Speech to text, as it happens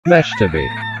MESHITABE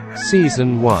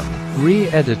Season 1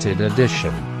 Re-edited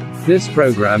Edition. This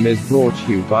program is brought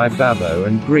to you by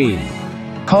Babbo&Green.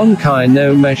 Konkai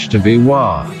no MESHITABE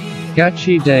wa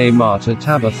Gachi de mata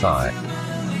食べたい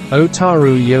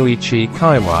Otaru Yoichi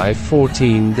Kaiwai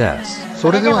 14desu.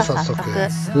 それでは早速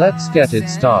Let's get it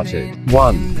started.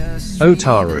 1.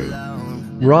 Otaru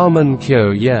Ramen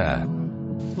Kyo yeah.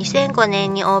 2005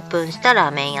年にオープンしたラ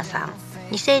ーメン屋さん。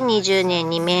2020年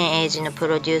に麺英二のプ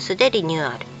ロデュースでリニュ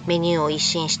ーアル。メニューを一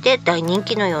新して大人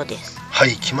気のようです。は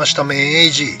い、来ました麺英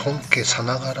二。本家さ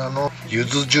ながらの柚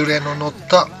子ジュレの乗っ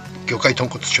た魚介豚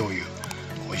骨醤油。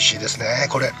美味しいですね、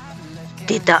これ。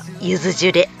出た、柚子ジ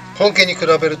ュレ。本家に比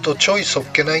べるとちょいそっ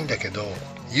けないんだけど、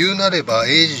言うなれば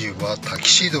英二はタキ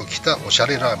シードを着たおしゃ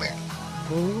れラーメン。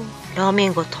ラーメ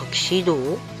ンがタキシード？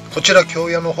こちら京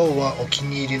屋の方はお気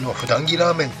に入りの普段着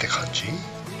ラーメンって感じ？なる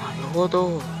ほ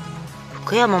ど。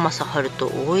福山雅治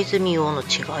と大泉洋の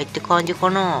違いって感じ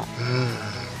かな。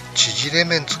縮れ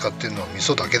麺使ってるのは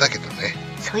味噌だけだけどね。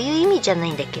そういう意味じゃな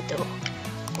いんだけど。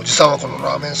おじさんはこの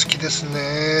ラーメン好きです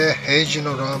ね。平時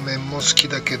のラーメンも好き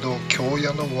だけど、京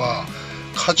屋のは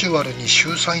カジュアルに週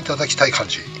3いただきたい感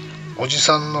じ。おじ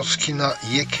さんの好きな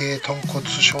家系豚骨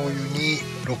醤油に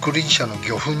六輪車の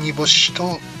魚粉煮干し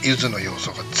と柚子の要素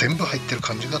が全部入ってる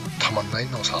感じがたまんない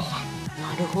のさ。な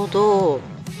るほど。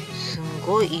すん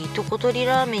ごいいいとこ取り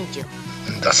ラーメンじゃん。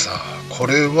ださ、こ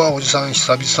れはおじさん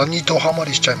久々にドハマ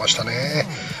りしちゃいましたね。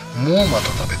もうま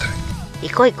た食べたい。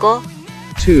行こう行こう。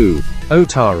2.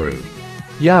 Otaru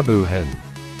Yabu Hen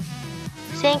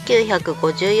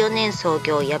 1954年創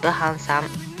業ヤブハンさん。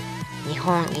日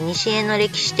本古の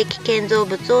歴史的建造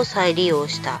物を再利用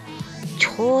した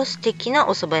超素敵な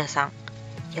お蕎麦屋さん。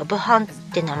ヤブハンっ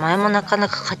て名前もなかな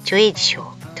かかっちょいいでし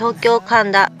ょ。東京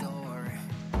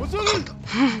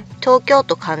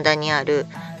都神田にある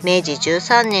明治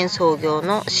13年創業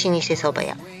の老舗蕎麦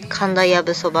屋、神田や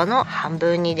ぶそばの半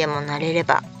分にでもなれれ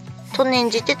ばと念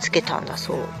じてつけたんだ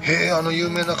そう。へえ、あの有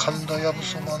名な神田やぶ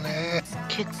そばね。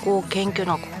結構謙虚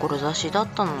な志だっ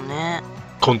たのね。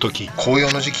この時紅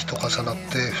葉の時期と重なっ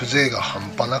て風情が半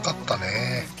端なかった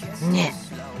ね。ね、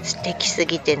素敵す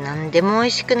ぎて何でも美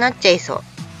味しくなっちゃいそう。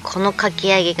このかき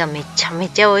揚げがめちゃめ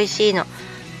ちゃ美味しいの。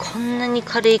こんなに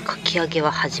軽いかき揚げ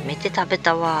は初めて食べ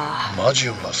たわ。マジ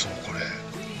うまそう。これ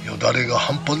よだれが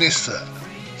半端ねえっす。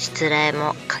しつらえ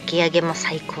もかき揚げも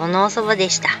最高のお蕎麦で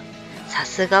した。さ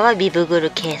すがはビブグル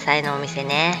掲載のお店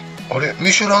ね。あれ、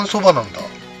ミシュランそばなんだ。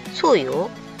そうよ。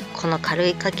この軽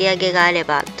いかき揚げがあれ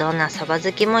ばどんなそば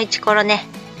好きもイチコロね。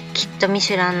きっとミ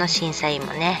シュランの審査員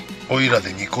もね。おいら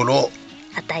で2コロ。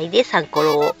あたいで3コ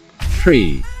ロを。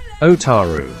3.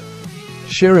 Otaru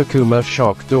Shirokuma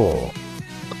Shokdo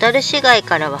小樽市街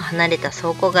からは離れた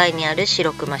倉庫街にある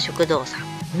白熊食堂さん。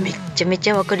めっちゃめ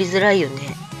ちゃ分かりづらいよ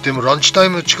ね。でもランチタイ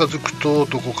ム近づくと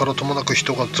どこからともなく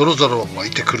人がゾロゾロ湧い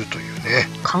てくるというね。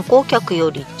観光客よ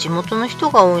り地元の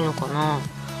人が多いのかな。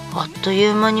あっとい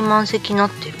う間に満席になっ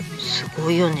てる。す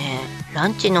ごいよね。ラ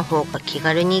ンチの方が気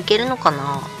軽に行けるのか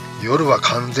な。夜は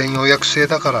完全予約制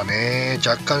だからね。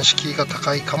若干敷居が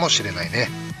高いかもしれない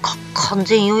ね。完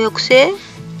全予約制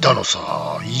だの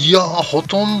さ。いや、ほ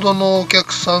とんどのお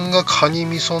客さんがカニ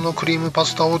味噌のクリームパ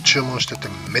スタを注文してて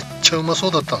めっちゃうまそ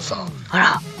うだったんさ。あ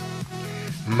ら、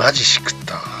マジしくっ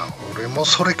た。俺も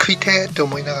それ食いてーって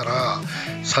思いながら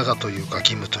佐賀というか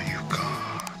義務というか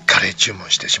カレー注文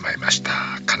してしまいまし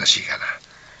た。悲しいがな。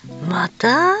ま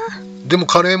た？でも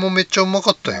カレーもめっちゃうま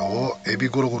かったよ。エビ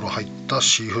ゴロゴロ入った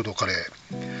シーフードカレー。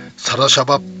サラシャ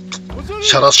バ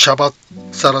シャラシャバ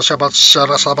サラシャバシャ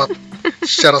ラサバ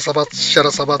シャラサバシャ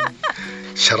ラサバ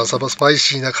シャラサバスパイ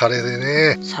シーなカレーで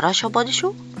ね。サラシャバでし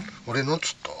ょ。俺の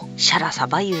つったシャラサ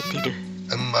バ言うてる。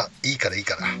まあいいからいい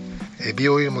から。エビ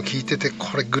オイルも効いてて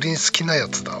これグリーン好きなや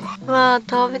つだわ。わあ、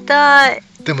食べたい。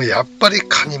でもやっぱり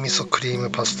カニ味噌クリー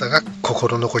ムパスタが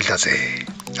心残りだぜ。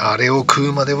あれを食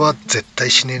うまでは絶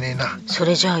対死ねねえな。そ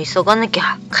れじゃあ急がなき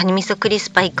ゃ。カニ味噌クリス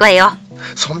パ行くわよ。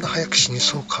そんな早く死に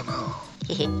そうかな。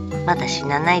まだ死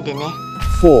なないでね。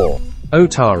 4.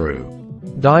 Otaru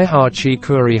Daihachi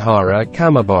Kurihara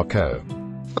Kamaboko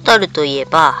小樽といえ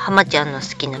ば浜ちゃんの好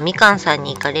きなみかんさん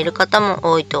に行かれる方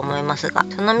も多いと思いますが、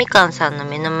そのみかんさんの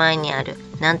目の前にある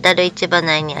南樽市場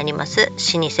内にあります老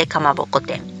舗かまぼこ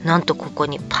店。なんとここ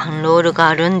にパンロールが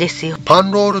あるんですよ。パ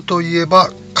ンロールといえば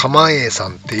釜栄さ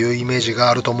んっていうイメージが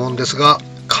あると思うんですが、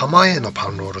釜栄のパ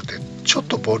ンロールってちょっ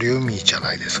とボリューミーじゃ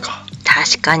ないですか。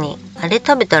確かにあれ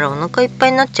食べたらお腹いっぱ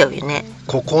いになっちゃうよね。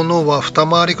ここのは二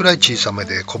回りくらい小さめ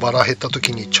で小腹減った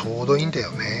時にちょうどいいんだ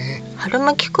よね。春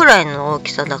巻きくらいの大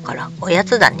きさだからおや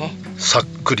つだね。さっ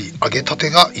くり揚げたて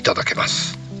がいただけま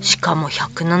す。しかも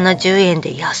170円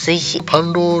で安いし。パ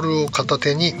ンロールを片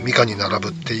手にミカに並ぶ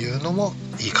っていうのも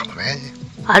いいかもね。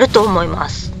あると思いま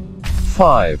す。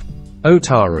5.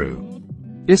 Otaru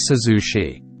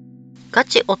Ise-zushi。ガ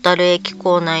チ小樽駅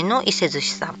構内の伊勢寿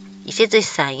司さん。伊勢寿司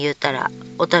さん言うたら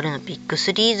小樽のビッグ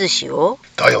3寿司よ。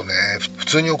だよね。普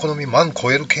通にお好み万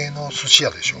超える系の寿司屋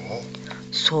でしょ。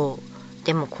そう。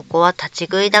でもここは立ち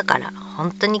食いだから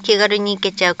本当に気軽に行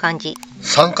けちゃう感じ。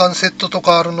3貫セットと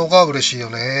かあるのが嬉しいよ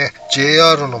ね。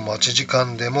 JR の待ち時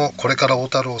間でもこれから小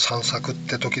樽を散策っ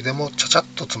て時でもちゃちゃっ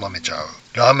とつまめちゃう。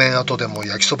ラーメン後でも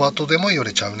焼きそば後でも寄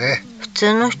れちゃうね。普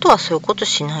通の人はそういうこと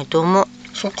しないと思う。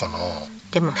そうかな。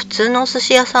でも普通のお寿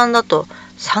司屋さんだと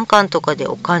3貫とかで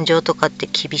お勘定とかって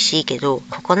厳しいけど、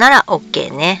ここなら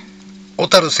OK ね。小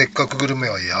樽せっかくグルメ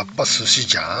はやっぱ寿司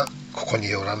じゃん。ここに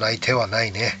寄らない手はな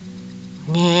いね。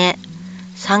ねえ、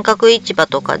三角市場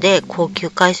とかで高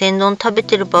級海鮮丼食べ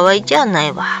てる場合じゃな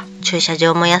いわ。駐車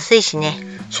場も安いしね。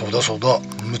そうだそうだ、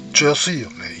むっちゃ安いよ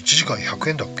ね。1時間100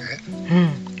円だっけ。う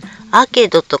ん。アーケー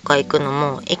ドとか行くの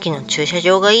も駅の駐車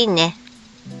場がいいね。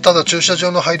ただ駐車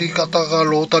場の入り方が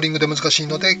ロータリングで難しい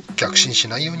ので逆進し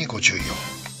ないようにご注意を。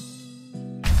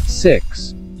6.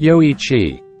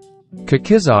 Yoichi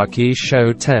Kakizaki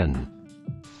Shoten。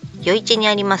余市に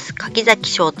あります柿崎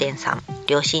商店さん。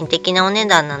良心的なお値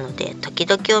段なので時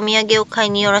々お土産を買い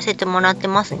に寄らせてもらって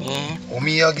ますね。お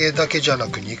土産だけじゃな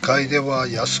く2階では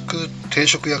安く定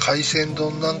食や海鮮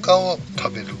丼なんかを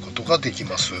食べることができ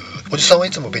ます。おじさんはい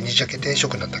つも紅鮭定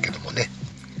食なんだけどもね。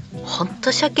ほん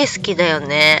と鮭好きだよ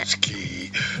ね。好き。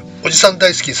おじさん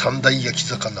大好き三大焼き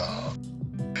魚。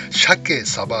鮭、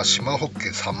サバ、島ホッケ、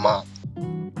サンマ。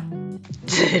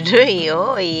ずるい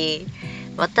よ。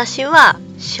私は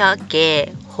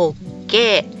鮭、ホッ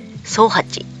ケ、ソウハ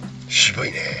チ。渋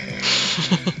いね。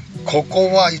こ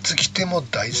こはいつ来ても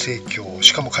大盛況。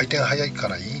しかも回転早いか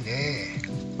らいいね。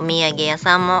お土産屋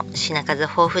さんも品数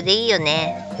豊富でいいよ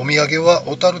ね。お土産は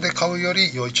小樽で買うよ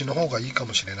り余市の方がいいか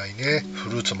もしれないね。フ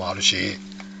ルーツもあるし。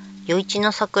余市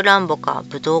のさくらんぼか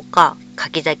ぶどうか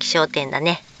柿崎商店だ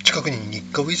ね。近くに日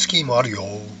課ウイスキーもあるよ。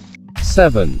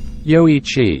7.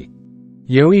 Yoichi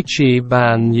Yoichi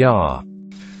Ban-ya。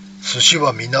寿司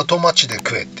は港町で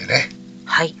食えってね。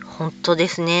はい、本当で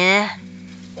すね。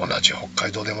同じ北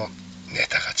海道でもネ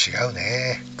タが違う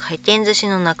ね。回転寿司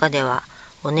の中では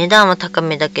お値段は高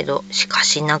めだけど、しか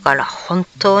しながら本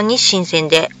当に新鮮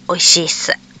で美味しいっ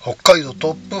す。北海道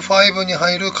トップ5に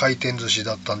入る回転寿司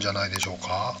だったんじゃないでしょう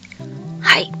か。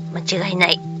はい、間違いな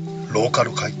い。ローカ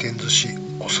ル回転寿司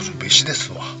恐るべしで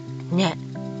すわね。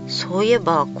そういえ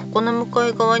ばここの向か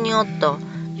い側にあった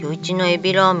余市のエ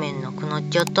ビラーメンなくなっ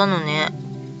ちゃったのね。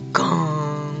ガ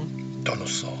ーン。だの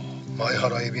さ、前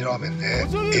原エビラーメンね。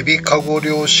エビカゴ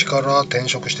漁師から転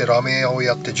職してラーメン屋を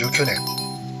やって19年。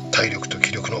体力と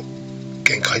気力の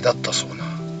限界だったそうな。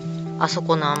あそ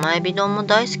この甘エビ丼も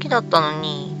大好きだったの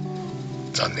に。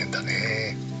残念だ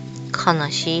ね。悲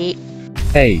しい。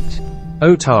8.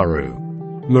 Otaru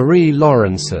Marie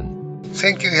Lawrenson。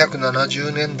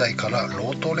1970年代から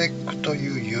ロートレックと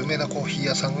いう有名なコーヒー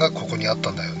屋さんがここにあった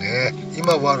んだよね。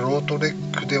今はロートレ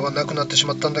ックではなくなってし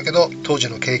まったんだけど、当時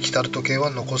のケーキタルト系は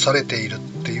残されているっ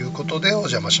ていうことでお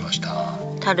邪魔しました。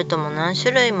タルトも何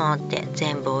種類もあって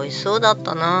全部美味しそうだっ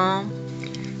たな。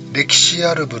歴史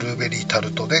あるブルーベリータ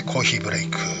ルトでコーヒーブレイ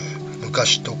ク。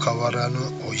昔と変わらぬ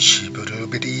美味しいブルー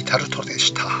ベリータルトで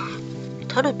した。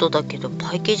タルトだけど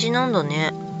パイ生地なんだ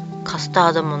ね。カスタ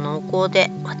ードも濃厚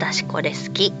で私これ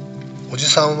好き。おじ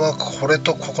さんはこれ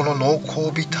とここの濃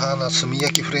厚ビターな炭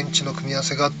焼きフレンチの組み合わ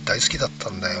せが大好きだった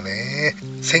んだよね。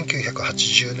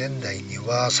1980年代に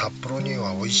は札幌に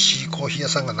は美味しいコーヒー屋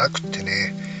さんがなくって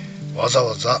ね、わざ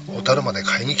わざ小樽まで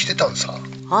買いに来てたんさ。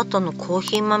アートのコー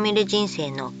ヒーまみれ人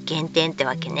生の原点って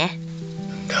わけね。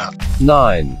だ。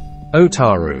 9.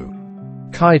 Otaru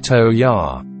Kaito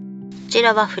Ya。 こち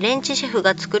らはフレンチシェフ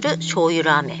が作る醤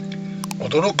油ラーメン。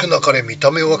驚くなかれ見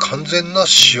た目は完全な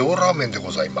塩ラーメンで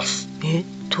ございます。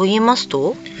と言います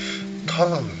と？多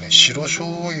分ね、白醤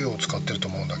油を使ってると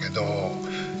思うんだけど、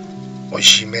美味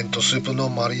しい麺とスープの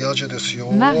マリアージュです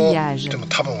よ。マリアージュ。でも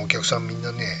多分お客さんみん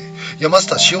なね、いやマス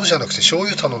ター塩じゃなくて醤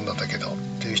油頼んだんだけどっ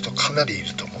ていう人かなりい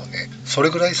ると思うね。そ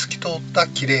れぐらい透き通った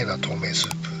綺麗な透明ス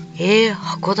ープ。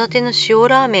函館の塩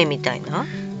ラーメンみたいな？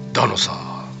だのさ。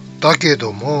だけ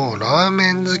どもラー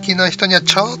メン好きな人には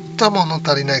ちょっと物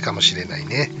足りないかもしれない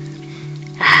ね。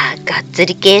がっつ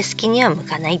り系好きには向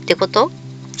かないってこと？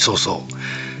そうそ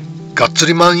う。がっつ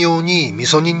りマン用に味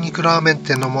噌ニンニクラーメンっ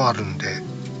てのもあるんで、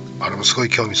あれもすごい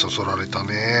興味そそられた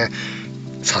ね。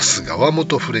さすがは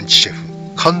元フレンチシェフ。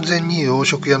完全に洋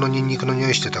食屋のニンニクの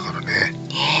匂いしてたからね。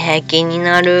気に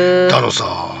なる。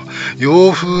さ、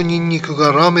洋風ニンニク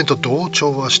がラーメンとどう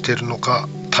調和してるのか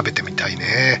食べてみたい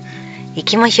ね。行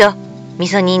きましょう。味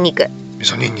噌ニンニク。味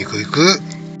噌ニンニク行く。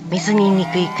味噌ニンニ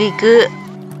ク行く。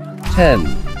10.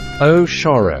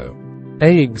 Oshoro.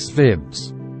 Eggs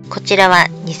Vives. こちらは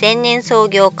2000年創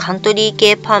業カントリー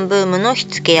系パンブームの火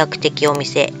付け役的お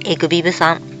店、エグビブ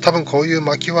さん。多分こういう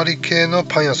巻き割り系の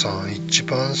パン屋さん、一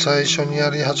番最初にや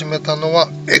り始めたのは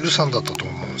エグさんだったと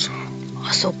思うさ。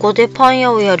あそこでパン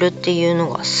屋をやるっていうの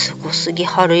がすごすぎ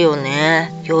はるよ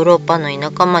ね。ヨーロッパの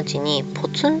田舎町にポ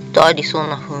ツンとありそう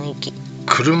な雰囲気。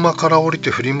車から降りて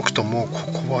振り向くともう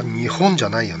ここは日本じゃ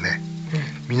ないよね。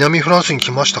南フランスに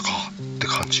来ましたかって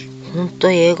感じ。ほん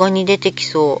と映画に出てき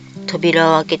そう。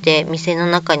扉を開けて店の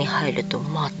中に入ると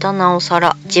またなおさ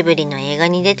らジブリの映画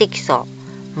に出てきそ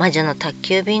う。魔女の宅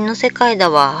急便の世界だ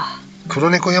わ。黒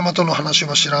猫ヤマトの話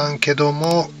は知らんけど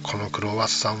も、このクロワッ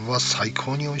サンは最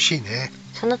高に美味しいね。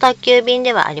その宅急便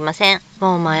ではありません。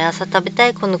もう毎朝食べた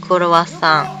いこのクロワッ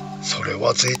サン。それ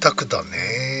は贅沢だ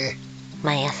ね。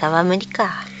毎朝は無理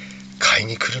か。買い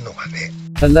に来るのがね。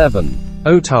11.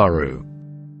 Otaru.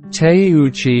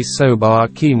 Teuchi Soba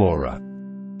Kimura.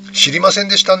 知りません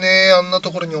でしたね。あんな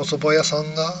ところにお蕎麦屋さ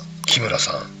んが。木村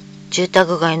さん、住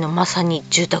宅街のまさに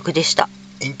住宅でした。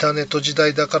インターネット時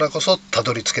代だからこそた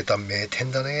どり着けた名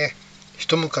店だね。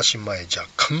一昔前じゃ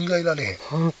考えられへん。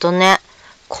ほんとね。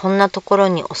こんなところ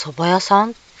にお蕎麦屋さ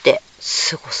んって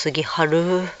すごすぎは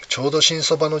る。ちょうど新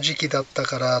蕎麦の時期だった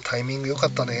からタイミング良か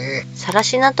ったね。さら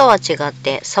しなとは違っ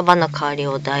て蕎麦の香り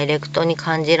をダイレクトに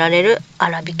感じられる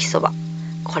粗挽き蕎麦。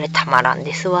これたまらん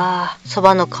ですわ。蕎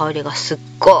麦の香りがすっ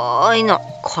ごいの。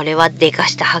これはでか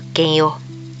した発見よ。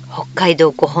北海道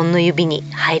5本の指に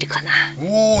入るかな。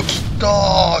おー、切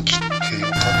ってよ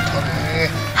かったね。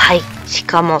はい、し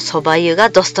かも蕎麦湯が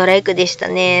ドストライクでした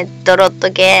ね。ドロッ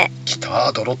と系。来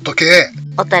た、ドロッと系。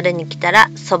小樽に来たら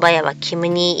蕎麦屋はキム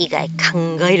ニー以外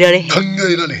考えられへん。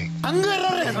 12.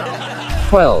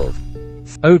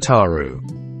 Otaru.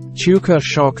 Chuka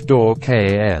Shokdo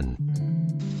KN.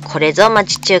 これぞ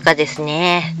町中華です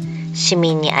ね。市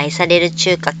民に愛される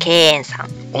中華敬遠さん。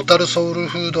小樽ソウル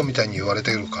フードみたいに言われ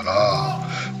てるから、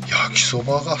焼きそ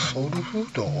ばがソウルフ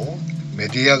ード？メ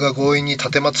ディアが強引に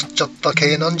立てまつっちゃった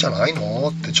系なんじゃないの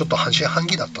ってちょっと半信半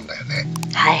疑だったんだよね。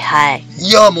はいはい。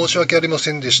いや、申し訳ありま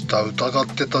せんでした。疑っ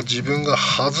てた自分が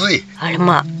はずい。あれ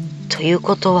ま、という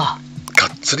ことはがっ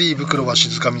つり胃袋は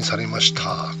静かみにされました。こ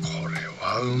れ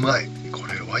はうまい。こ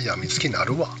れはやみつきな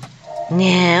るわ。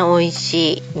ねえ、美味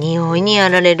しい。匂いにや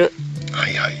られる。は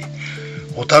いはい。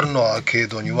小樽のアーケー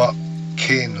ドには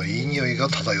ケーンのいい匂いが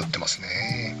漂ってます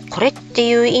ね。これって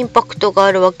いうインパクトが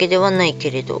あるわけではない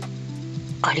けれど、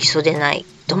ありそうでない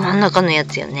ど真ん中のや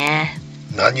つよね。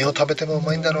何を食べてもう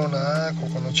まいんだろうな、こ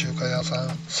この中華屋さん。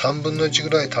3分の1ぐ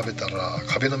らい食べたら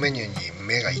壁のメニューに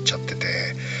目がいっちゃって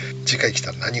て、次回来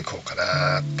たら何食おうか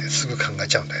なってすぐ考え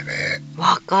ちゃうんだよね。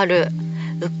わかる。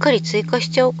うっかり追加し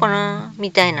ちゃおうかな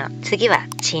みたいな。次は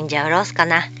チンジャオロースか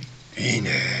な。いいね。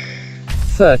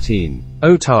13.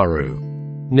 Otaru.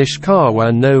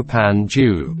 Nishikawa no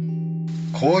Panju.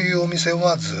 こういうお店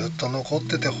はずっと残っ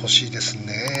ててほしいです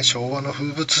ね。昭和の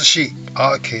風物詩。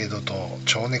アーケードと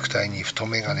蝶ネクタイに太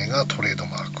メガネがトレード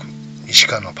マーク。西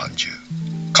川のパンジュ。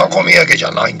観光土産じ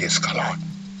ゃないんですから。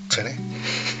それね。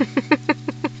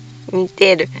似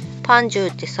てる。パンジ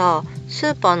ュってさ、ス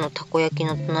ーパーのたこ焼き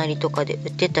の隣とかで売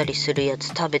ってたりするやつ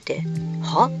食べて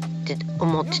はって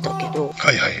思ってたけど、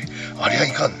はいはい、あれは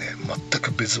いかんね。全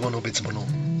く別物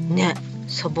ね。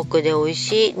素朴で美味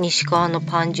しい西川の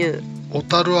パンジュ。小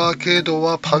樽アーケード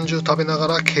はパンジュ食べなが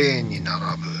ら敬遠に並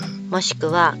ぶ。もしく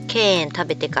は敬遠食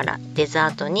べてからデザ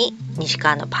ートに西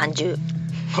川のパンジュ。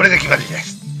これで決まりで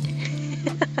す。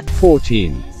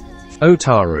14.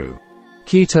 Otaru.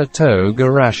 Kita to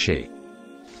Garashi.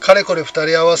 かれこれ2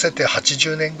人合わせて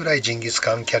80年ぐらいジンギス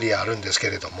カンキャリアあるんですけ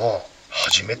れども、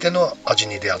初めての味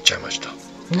に出会っちゃいました。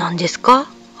何ですか、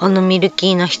あのミル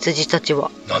キーな羊たちは。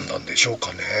何なんでしょう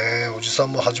かね。おじさ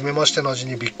んも初めましての味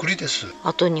にびっくりです。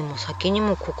後にも先に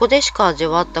もここでしか味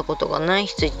わったことがない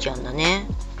羊ちゃんだね。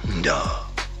んだ、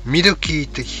ミルキー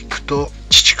って聞くと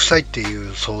乳臭いって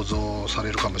いう想像さ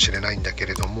れるかもしれないんだけ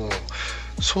れども、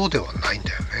そうではないん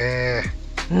だよ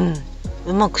ね。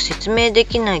うまく説明で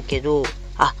きないけど、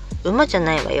馬じゃ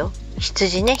ないわよ。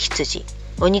羊ね、羊。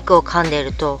お肉を噛んで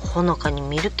るとほのかに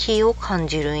ミルキーを感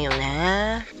じるんよ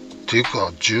ね。ていう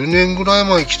か10年ぐらい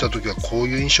前来た時はこう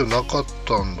いう印象なかっ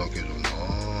たんだけどな。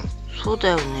そうだ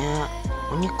よね。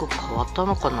お肉変わった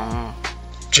のかな。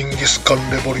ジンギスカン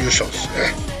レボリューションですね。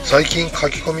最近書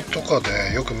き込みとか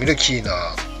でよくミルキーな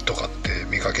とかって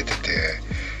見かけてて、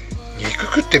肉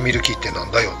食ってミルキーってな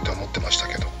んだよって思ってました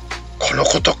けど、この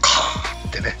ことか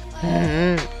ってね。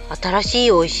新し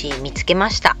い美味しい見つけま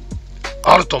した。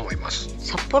あると思います。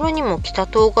札幌にも北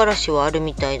唐辛子はある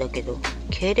みたいだけど、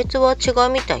系列は違う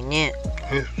みたいね。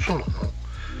そうなの？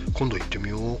今度行ってみ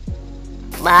よう。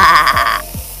バー。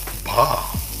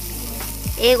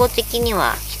英語的に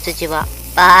は羊は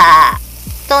バ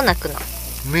ーと鳴くの。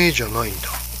目じゃないんだ。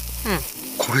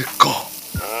これか。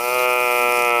う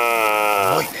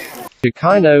まいね。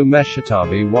Hokkaido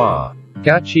MESHITABE wa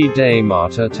gachi de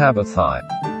mata tabathai.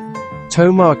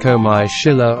 Tomakomai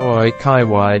shilla oi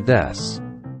kaiwai des.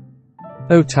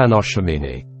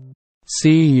 Otanoshimini.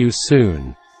 See you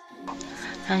soon.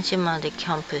 南島でキ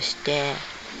ャンプして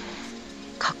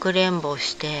かくれんぼ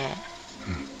して、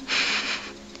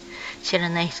知ら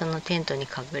ない人のテントに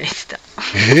隠れてた。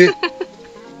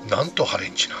なんとハレ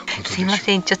ンチなことでしょ。すいま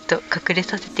せん、ちょっと隠れ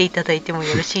させていただいても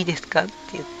よろしいですかって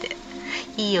言って、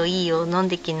いいよいいよ飲ん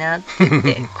できなって言っ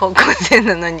て高校生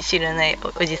なのに知らない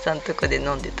おじさんとこで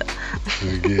飲んでた。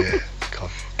すげえかっ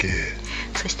けえ。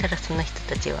そしたらその人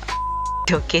たちは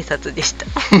警察でした。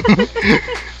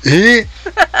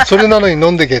それなのに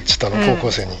飲んでけって言ったの、高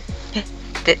校生に。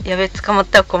で、やべ、捕まっ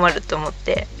たら困ると思っ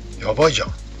て、やばいじゃ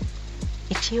ん。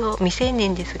一応未成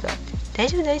年ですが、大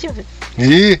丈夫大丈夫、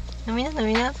飲みなとか、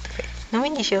飲み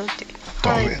にしようって、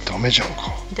ダメじゃん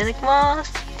か。いただきま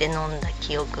すって飲んだ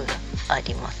記憶があ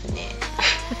りますね。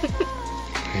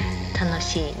楽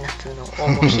しい夏のお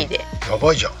も日で。や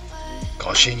ばいじゃん。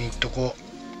ガシに行っとこ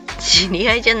う。知り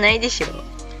合いじゃないでしょ。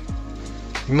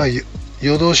今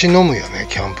夜通し飲むよね、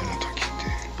キャンプの時っ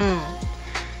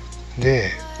て。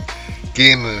で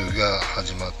ゲームが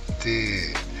始まっ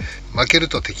て負ける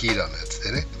とテキーラのやつ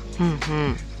でね、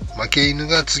負け犬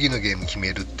が次のゲーム決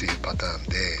めるっていうパターン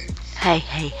で、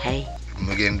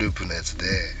無限ループのやつで、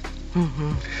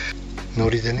ノ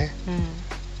リでね、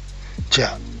じゃ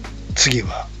あ次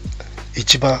は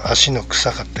一番足の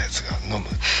臭かったやつが飲むっ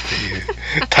ていう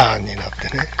ターンになって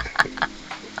ね。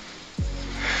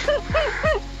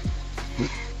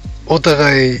お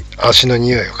互い足の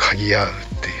匂いを嗅ぎ合うっ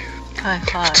ていう、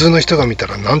普通の人が見た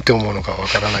らなんて思うのかわ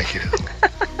からないけれども、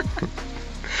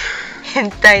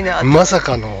変態のまさ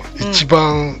かの一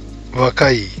番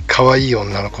若い可愛い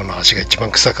女の子の足が一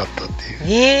番臭かったって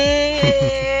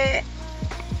いう。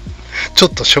ちょ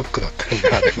っとショックだったよね、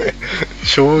あれね。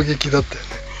衝撃だったよね。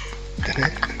で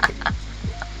ね、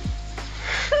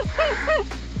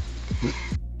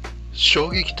衝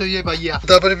撃といえばいや、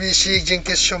 WBC 準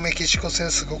決勝メキシコ戦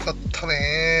すごかった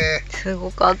ね。す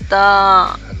ごかっ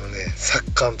た。サ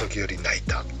ッカーの時より泣い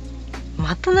た。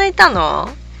また泣いたの？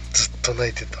ずっと泣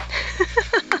いてた。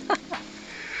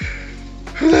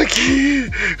船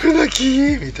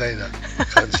木みたいな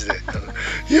感じで、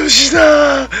吉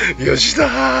田っ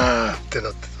てな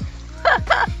って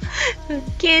た。ウ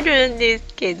ケるんです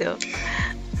けど、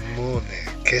もうね、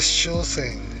決勝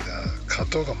戦が勝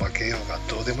とうが負けようが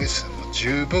どうでもいいですよ。もう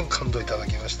十分感動いただ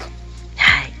きました。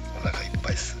お腹いっぱ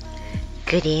いです。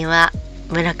グリーンは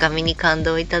村上に感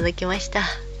動いただきました。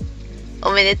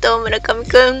おめでとう村上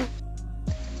くん。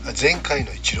前回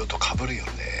のイチローと被るよ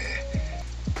ね。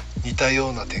似たよ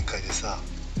うな展開でさ。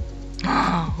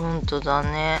本当だ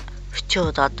ね。不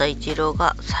調だったイチロー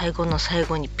が最後の最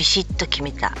後にビシッと決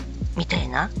めたみたい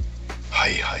な。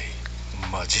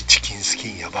マジチキンスキ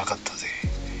ンやばかったぜ。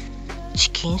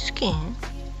チキンスキン？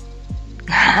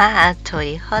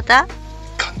鳥肌。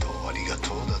感動ありが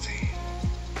とうだぜ。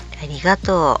ありが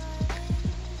と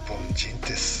凡人っ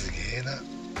てすげえな。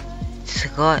す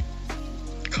ごい。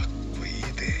かっこいい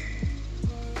で。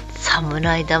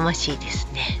侍魂です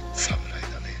ね。侍だ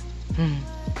ね。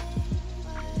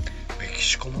メキ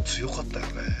シコも強かったよ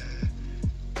ね。